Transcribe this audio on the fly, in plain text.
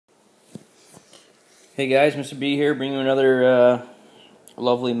Hey guys, Mr. B here, bringing you another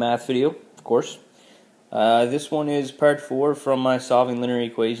lovely math video, of course. This one is part 4 from my solving linear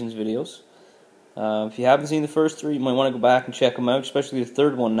equations videos. If you haven't seen the first 3, you might want to go back and check them out, especially the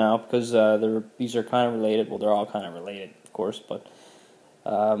third one now, because these are kind of related. Well, they're all kind of related, of course, but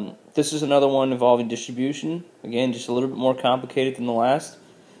this is another one involving distribution. Again, just a little bit more complicated than the last.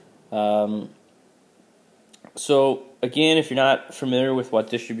 So, again, if you're not familiar with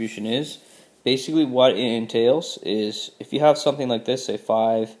what distribution is, basically what it entails is if you have something like this, say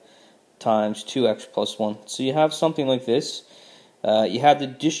 5 times 2x plus 1. So you have something like this. You have to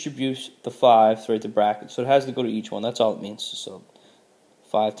distribute the 5 throughout the bracket. So it has to go to each one. That's all it means. So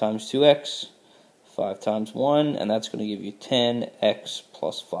 5 times 2x, 5 times 1, and that's going to give you 10x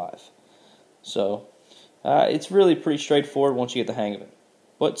plus 5. So it's really pretty straightforward once you get the hang of it.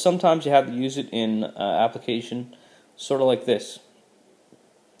 But sometimes you have to use it in application sort of like this.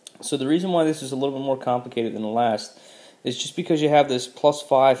 So the reason why this is a little bit more complicated than the last is just because you have this plus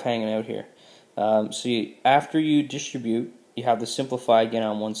 5 hanging out here. After you distribute, you have to simplify again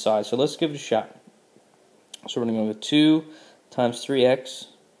on one side. So let's give it a shot. So we're going to go with 2 times 3x,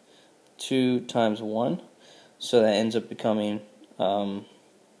 2 times 1. So that ends up becoming 2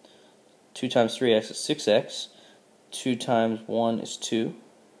 times 3x is 6x. 2 times 1 is 2.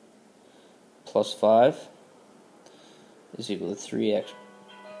 Plus 5 is equal to 3x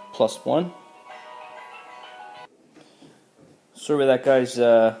plus 1. Sorry about that, guys.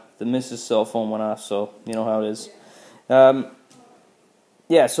 The missus' cell phone went off, so you know how it is.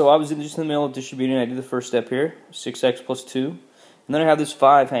 Yeah, so I was just in the middle of distributing. I did the first step here, 6x plus 2. And then I have this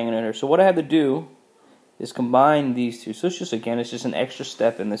 5 hanging in here. So what I had to do is combine these two. So it's just an extra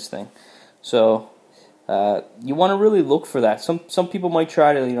step in this thing. So you want to really look for that. Some people might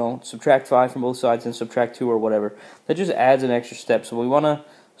try to, subtract 5 from both sides and subtract 2 or whatever. That just adds an extra step. So we want to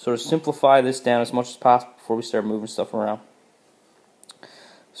sort of simplify this down as much as possible before we start moving stuff around.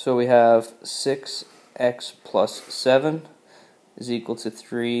 So we have 6x plus 7 is equal to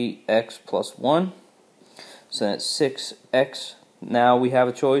 3x plus 1. So that's 6x. Now we have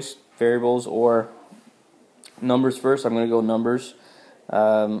a choice, variables or numbers first. I'm going to go numbers.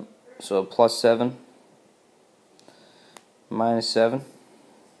 So plus 7 minus 7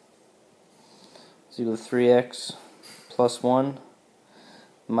 is equal to 3x plus 1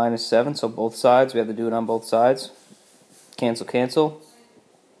 minus 7. So both sides, we have to do it on both sides. Cancel, cancel.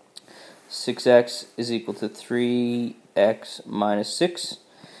 6x is equal to 3x minus 6.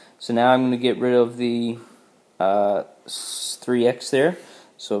 So now I'm going to get rid of the 3x there.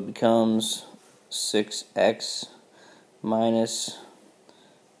 So it becomes 6x minus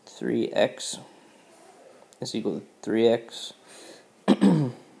 3x is equal to 3x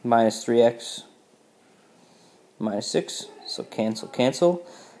minus 3x minus 6. So cancel, cancel.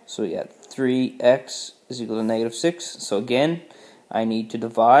 So we got 3x is equal to negative 6. So again, I need to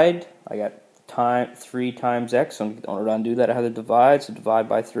divide. I got 3 times x. So in order to undo that, I have to divide. So divide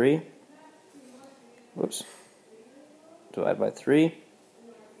by 3. Whoops. Divide by 3.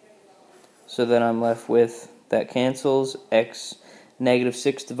 So then I'm left with, that cancels, x negative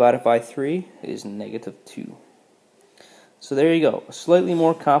 6 divided by 3 is negative 2. So there you go. A slightly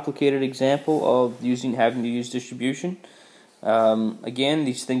more complicated example of having to use distribution. Again,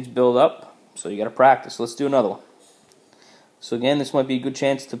 these things build up, so you got to practice. Let's do another one. So again, this might be a good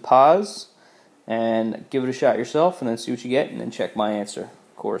chance to pause and give it a shot yourself, and then see what you get, and then check my answer,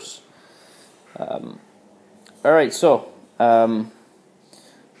 of course. Alright, so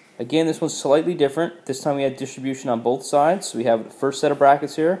again, this one's slightly different. This time we had distribution on both sides. So we have the first set of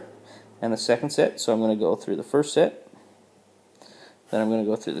brackets here and the second set. So I'm going to go through the first set. Then I'm going to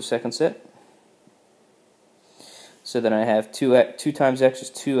go through the second set. So then I have 2 times x is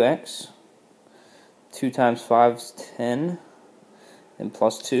 2x. 2 times 5 is 10. And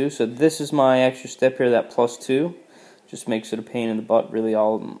plus 2. So this is my extra step here, that plus 2. Just makes it a pain in the butt, really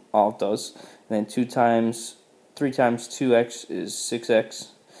all it does. And then 3 times 2x is 6x.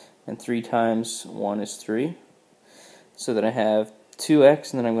 And 3 times 1 is 3. So then I have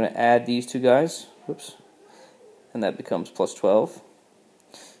 2x, and then I'm going to add these two guys. Whoops. And that becomes plus 12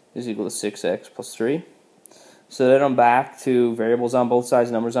 is equal to 6x plus 3. So then I'm back to variables on both sides,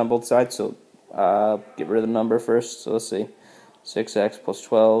 numbers on both sides. So get rid of the number first. So let's see. 6x plus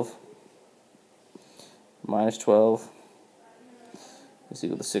 12 minus 12 is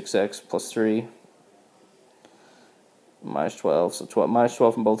equal to 6x plus 3 minus 12. So minus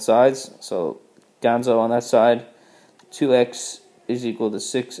 12 from both sides. So gonzo on that side. 2x is equal to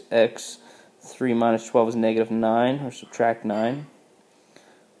 6x. 3 minus 12 is negative 9, or subtract 9.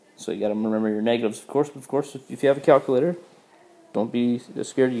 So you got to remember your negatives, of course. But of course, if you have a calculator, don't be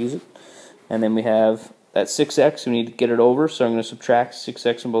scared to use it. And then we have that 6x, we need to get it over, so I'm going to subtract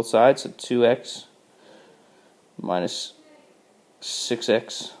 6x on both sides, so 2x minus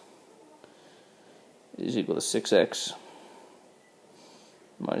 6x is equal to 6x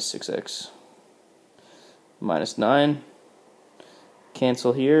minus 6x minus 9.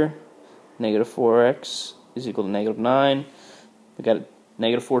 Cancel here. Negative 4x is equal to negative 9. We got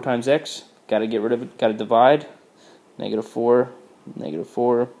negative 4 times x. Got to get rid of it. Got to divide. Negative 4, negative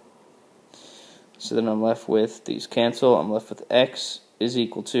 4. So then I'm left with these cancel. I'm left with x is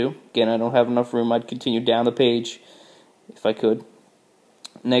equal to, again, I don't have enough room. I'd continue down the page if I could.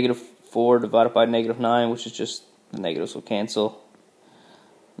 Negative 4 divided by negative 9, which is just the negatives will cancel.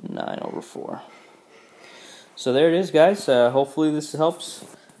 9 over 4. So there it is, guys. Hopefully this helps.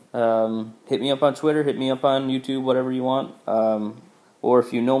 Hit me up on Twitter, hit me up on YouTube, whatever you want. Or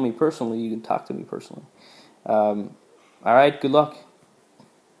if you know me personally, you can talk to me personally. Alright, good luck.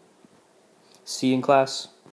 See you in class.